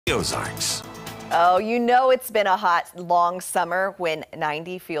Ozarks. Oh, you know it's been a hot, long summer when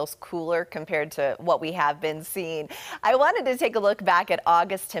 90 feels cooler compared to what we have been seeing. I wanted to take a look back at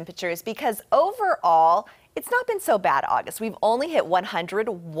August temperatures because overall, it's not been so bad August. We've only hit 100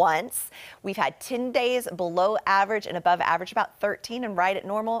 once. We've had 10 days below average and above average about 13 and right at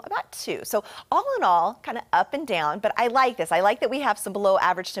normal about 2. So all in all, kind of up and down, but I like this. I like that we have some below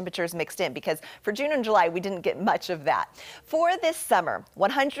average temperatures mixed in because for June and July, we didn't get much of that. For this summer,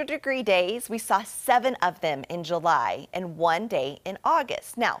 100-degree days, we saw 7 of them in July and 1 day in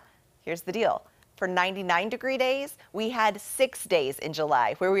August. Now, here's the deal. For 99-degree days, we had 6 days in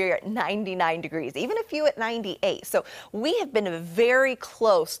July where we were at 99 degrees, even a few at 98. So we have been very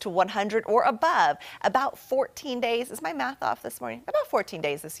close to 100 or above about 14 days. Is my math off this morning? About 14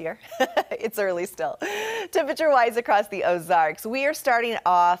 days this year. It's early still. Temperature-wise across the Ozarks, we are starting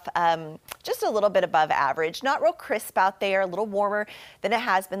off just a little bit above average. Not real crisp out there, a little warmer than it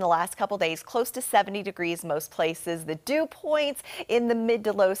has been the last couple days, close to 70 degrees most places. The dew points in the mid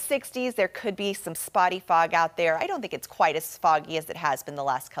to low 60s. There could be some spotty fog out there. I don't think it's quite as foggy as it has been the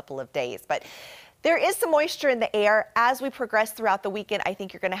last couple of days, but there is some moisture in the air. As we progress throughout the weekend, I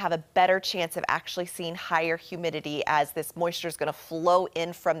think you're going to have a better chance of actually seeing higher humidity as this moisture is going to flow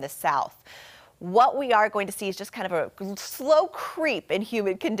in from the south. What we are going to see is just kind of a slow creep in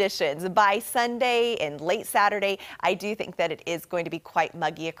humid conditions. By Sunday and late Saturday, I do think that it is going to be quite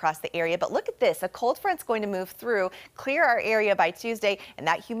muggy across the area. But look at this, a cold front's going to move through, clear our area by Tuesday, and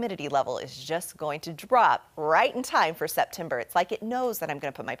that humidity level is just going to drop right in time for September. It's like it knows that I'm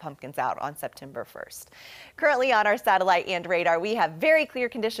going to put my pumpkins out on September 1st. Currently on our satellite and radar, we have very clear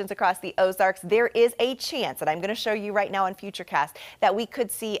conditions across the Ozarks. There is a chance, and I'm going to show you right now on Futurecast, that we could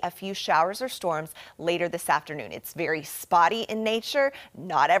see a few showers or storms later this afternoon. It's very spotty in nature.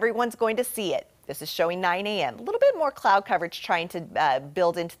 Not everyone's going to see it. This is showing 9 a.m. A little bit more cloud coverage trying to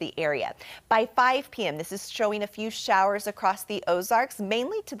build into the area. By 5 p.m., this is showing a few showers across the Ozarks,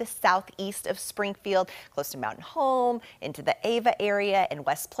 mainly to the southeast of Springfield, close to Mountain Home, into the Ava area and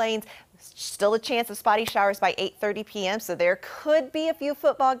West Plains. Still a chance of spotty showers by 8:30 p.m., so there could be a few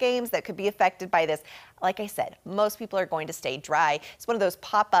football games that could be affected by this. Like I said, most people are going to stay dry. It's one of those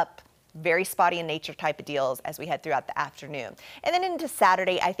pop-up, very spotty in nature type of deals as we head throughout the afternoon. And then into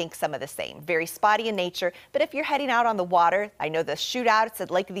Saturday, I think some of the same. Very spotty in nature, but if you're heading out on the water, I know the shootouts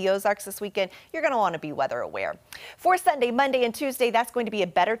at Lake of the Ozarks this weekend, you're going to want to be weather aware. For Sunday, Monday, and Tuesday, that's going to be a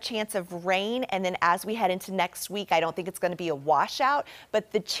better chance of rain. And then as we head into next week, I don't think it's going to be a washout,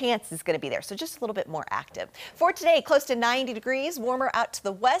 but the chance is going to be there. So just a little bit more active. For today, close to 90 degrees, warmer out to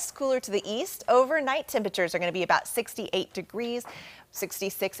the west, cooler to the east. Overnight temperatures are going to be about 68 degrees.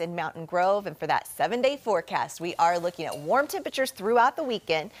 66 in Mountain Grove, and for that 7-day forecast, we are looking at warm temperatures throughout the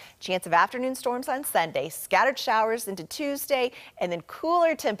weekend, chance of afternoon storms on Sunday, scattered showers into Tuesday, and then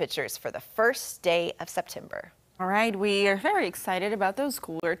cooler temperatures for the first day of September. All right, we are very excited about those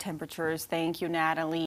cooler temperatures. Thank you, Natalie.